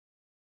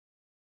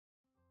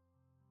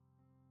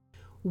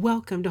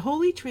Welcome to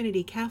Holy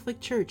Trinity Catholic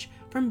Church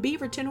from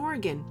Beaverton,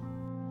 Oregon.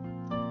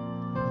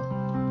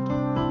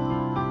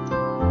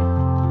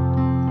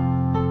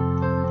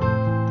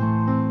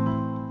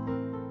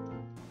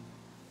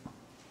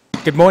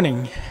 Good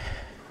morning.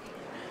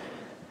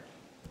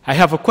 I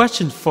have a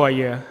question for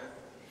you.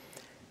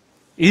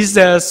 Is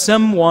there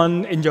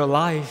someone in your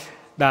life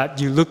that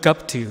you look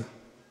up to? You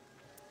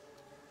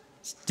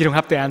don't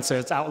have to answer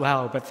it out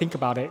loud, but think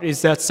about it.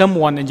 Is there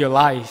someone in your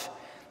life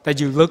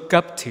that you look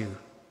up to?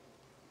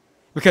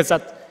 Because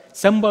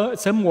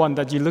someone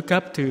that you look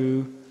up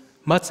to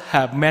must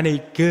have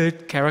many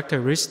good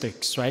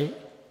characteristics, right?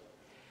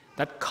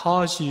 That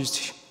cause you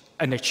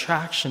an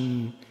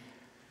attraction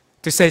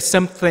to say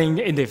something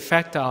in the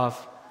effect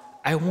of,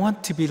 I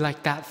want to be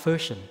like that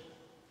person.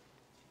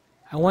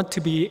 I want to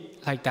be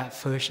like that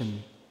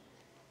person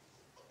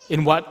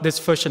in what this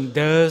person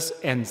does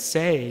and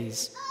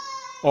says,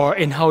 or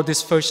in how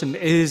this person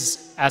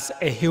is as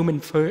a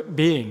human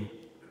being.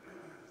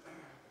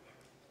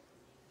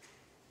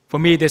 For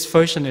me, this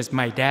person is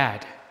my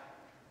dad.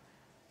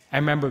 I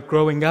remember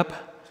growing up,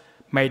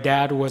 my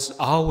dad was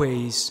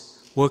always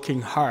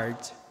working hard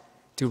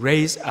to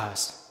raise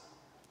us,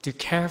 to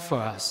care for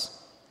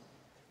us,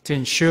 to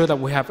ensure that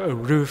we have a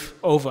roof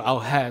over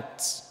our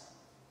heads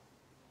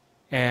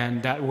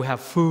and that we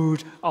have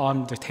food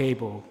on the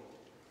table.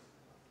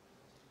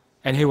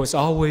 And he was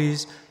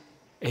always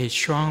a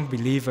strong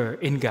believer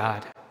in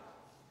God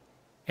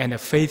and a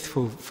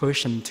faithful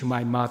person to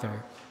my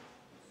mother.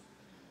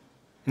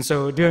 And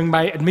so during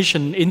my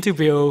admission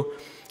interview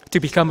to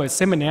become a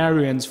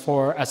seminarian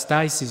for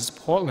Archdiocese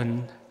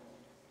Portland,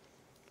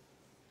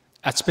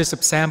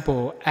 Archbishop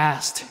Sample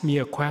asked me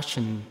a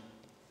question,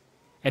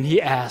 and he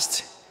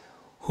asked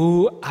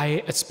who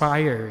I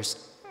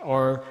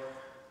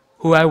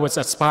was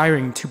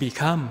aspiring to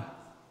become.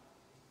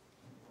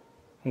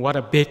 What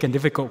a big and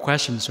difficult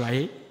questions,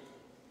 right?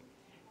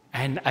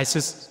 And I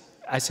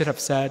should have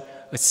said,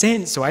 a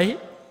saint, right?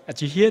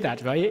 Did you hear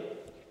that, right?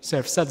 So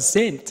I've said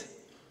saint.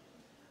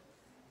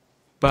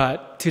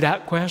 But to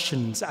that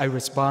question, I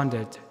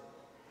responded,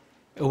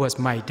 it was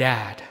my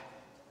dad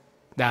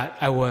that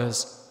I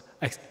was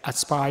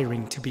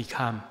aspiring to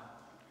become.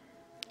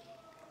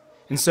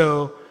 And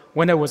so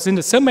when I was in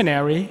the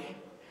seminary,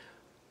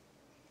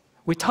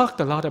 we talked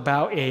a lot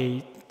about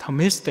a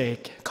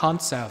Thomistic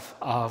concept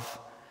of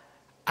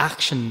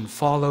action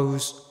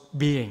follows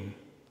being.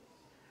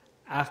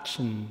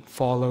 Action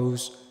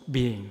follows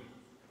being.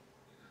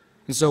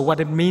 And so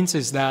what it means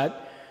is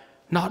that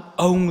not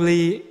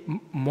only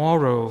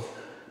moral,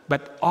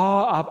 but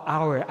all of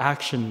our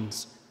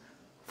actions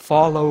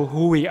follow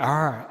who we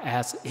are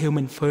as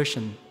human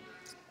person.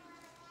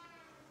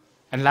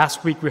 And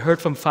last week we heard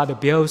from Father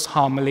Bill's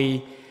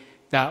homily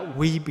that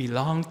we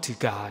belong to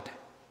God.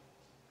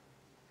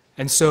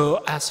 And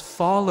so as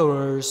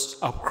followers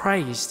of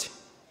Christ,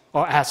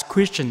 or as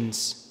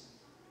Christians,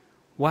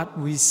 what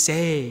we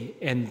say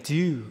and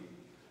do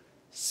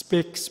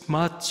speaks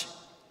much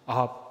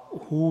of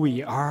who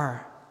we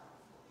are,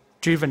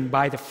 driven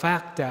by the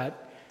fact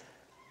that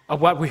of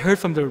what we heard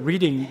from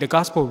the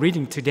gospel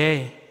reading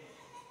today,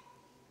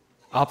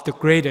 of the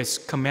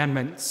greatest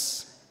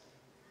commandments,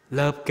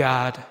 love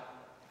God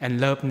and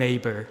love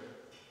neighbor.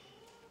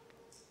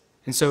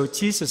 And so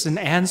Jesus, in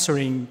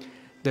answering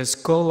the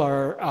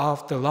scholar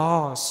of the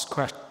law's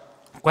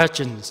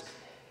questions,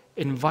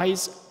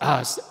 invites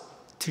us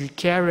to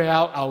carry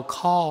out our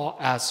call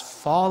as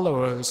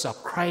followers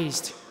of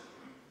Christ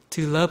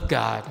to love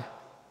God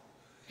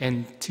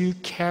and to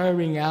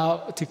carry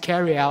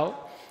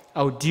out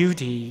our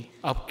duty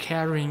of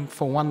caring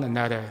for one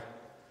another,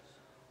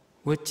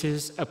 which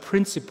is a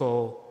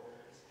principle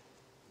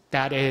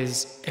that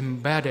is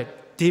embedded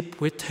deep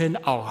within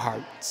our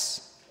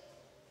hearts.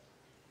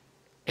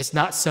 It's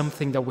not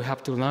something that we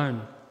have to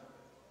learn,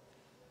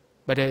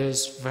 but it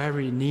is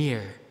very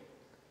near.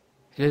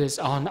 It is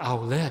on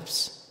our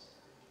lips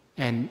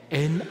and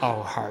in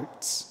our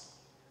hearts.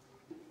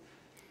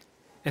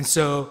 And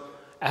so,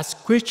 as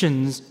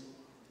Christians,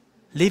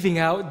 living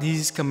out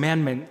these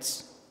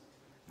commandments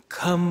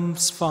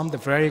comes from the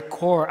very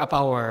core of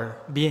our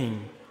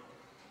being.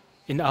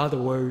 In other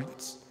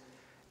words,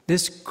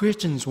 this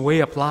Christian's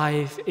way of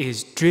life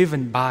is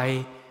driven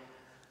by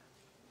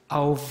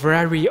our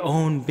very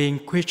own being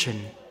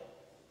Christian.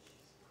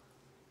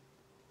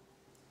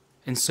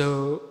 And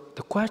so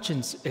the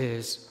question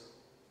is,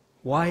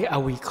 why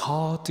are we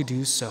called to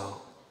do so?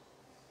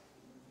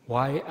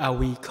 Why are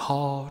we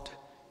called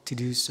to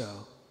do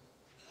so?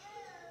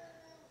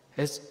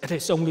 It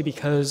is only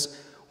because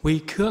we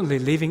currently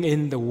living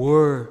in the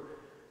world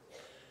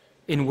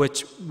in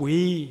which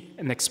we,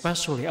 and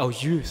especially our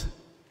youth,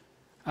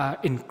 are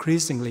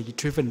increasingly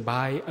driven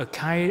by a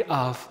kind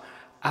of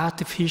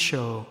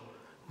artificial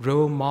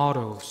role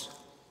models.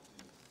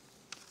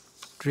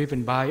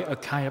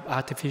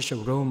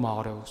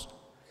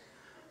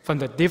 From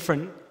the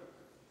different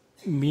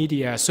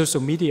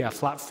social media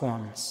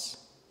platforms.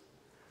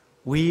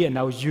 We and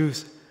our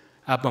youth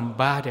are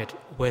bombarded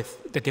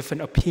with the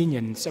different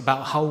opinions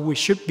about how we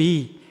should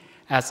be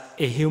as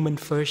a human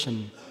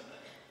person,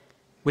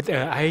 with the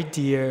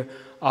idea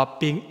of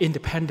being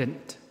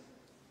independent,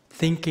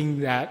 thinking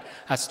that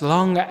as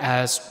long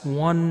as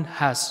one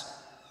has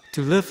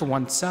to live for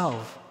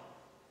oneself,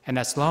 and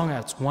as long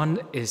as one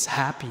is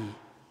happy,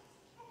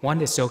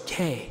 one is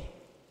okay.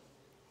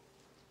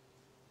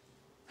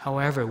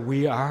 However,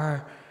 we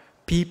are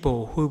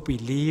people who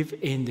believe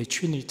in the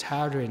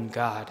Trinitarian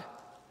God,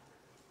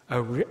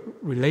 a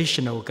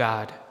relational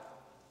God.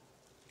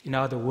 In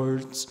other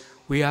words,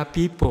 we are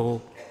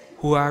people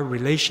who are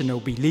relational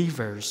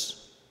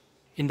believers,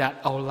 in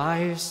that our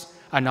lives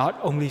are not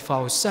only for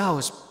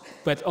ourselves,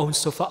 but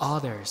also for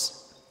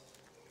others.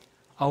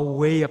 Our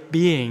way of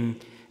being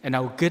and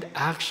our good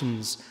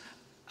actions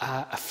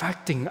are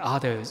affecting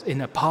others in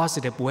a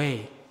positive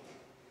way.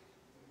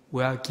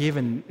 We are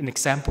given an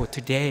example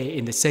today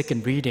in the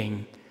second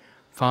reading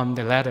from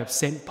the letter of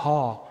St.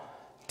 Paul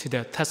to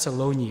the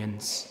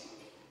Thessalonians.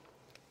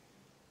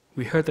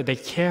 We heard that they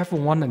cared for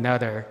one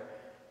another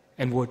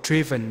and were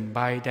driven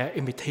by their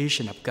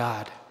imitation of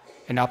God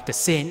and of the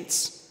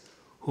saints,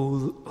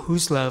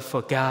 whose love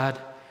for God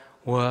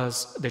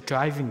was the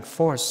driving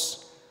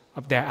force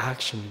of their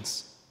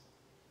actions.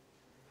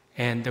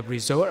 And the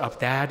result of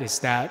that is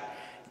that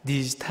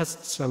these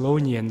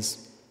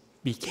Thessalonians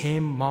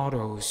became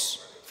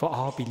models for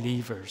all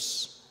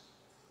believers.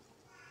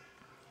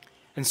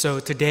 And so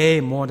today,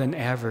 more than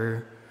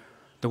ever,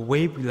 the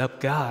way we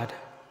love God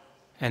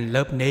and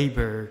love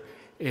neighbor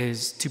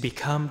is to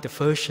become the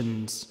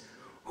versions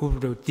who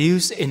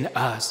produce in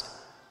us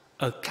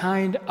a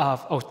kind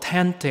of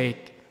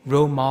authentic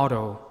role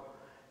model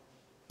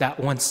that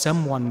when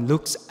someone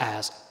looks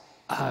at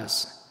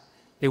us,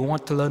 they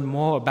want to learn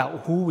more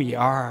about who we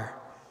are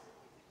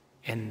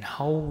and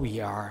how we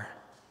are.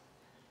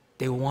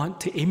 They want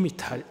to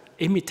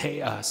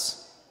imitate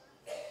us.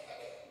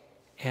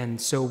 And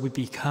so we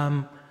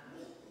become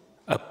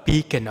a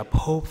beacon of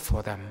hope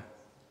for them,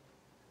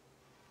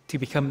 to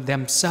become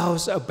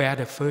themselves a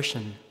better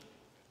version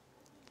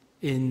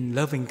in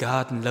loving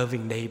God and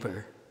loving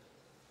neighbor.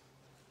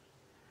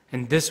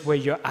 And this way,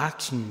 your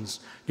actions,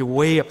 your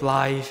way of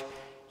life,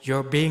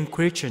 your being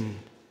Christian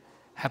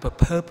have a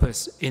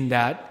purpose in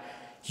that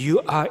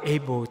you are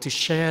able to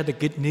share the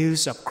good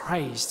news of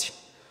Christ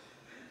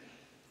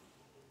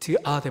to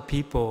other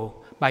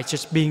people by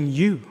just being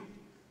you,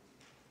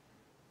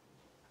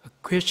 a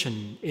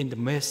Christian in the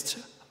midst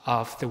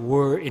of the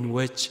world in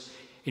which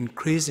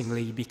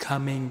increasingly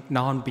becoming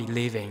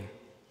non-believing.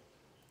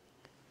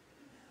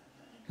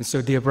 And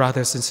so, dear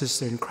brothers and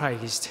sisters in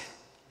Christ,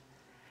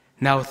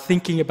 now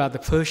thinking about the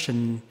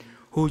person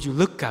who you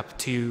look up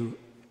to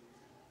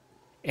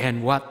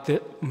and what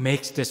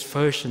makes this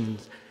person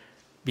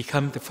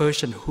become the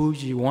person who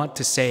you want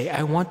to say,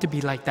 I want to be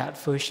like that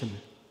person.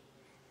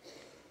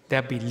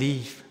 Their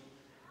belief,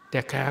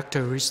 their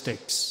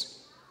characteristics,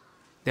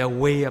 their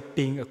way of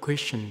being a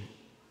Christian.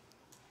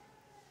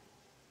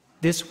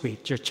 This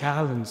week, your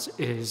challenge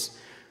is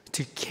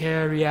to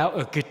carry out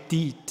a good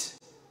deed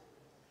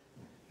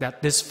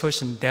that this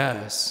person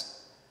does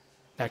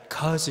that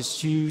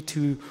causes you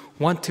to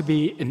want to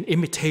be an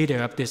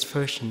imitator of this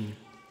person.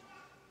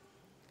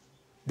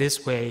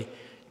 This way,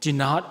 you're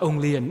not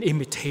only an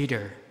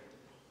imitator,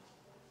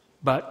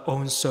 but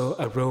also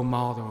a role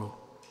model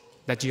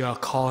that you are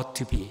called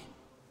to be.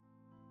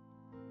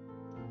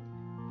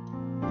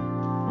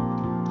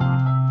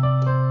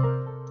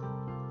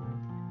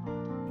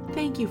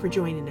 Thank you for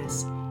joining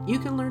us. You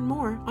can learn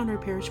more on our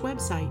parish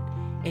website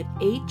at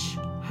h-t.org.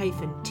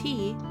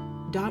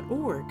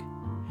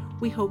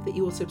 We hope that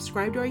you will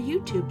subscribe to our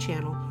YouTube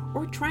channel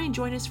or try and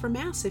join us for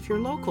Mass if you're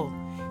local.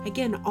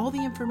 Again, all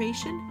the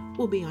information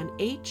will be on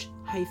h-t.org.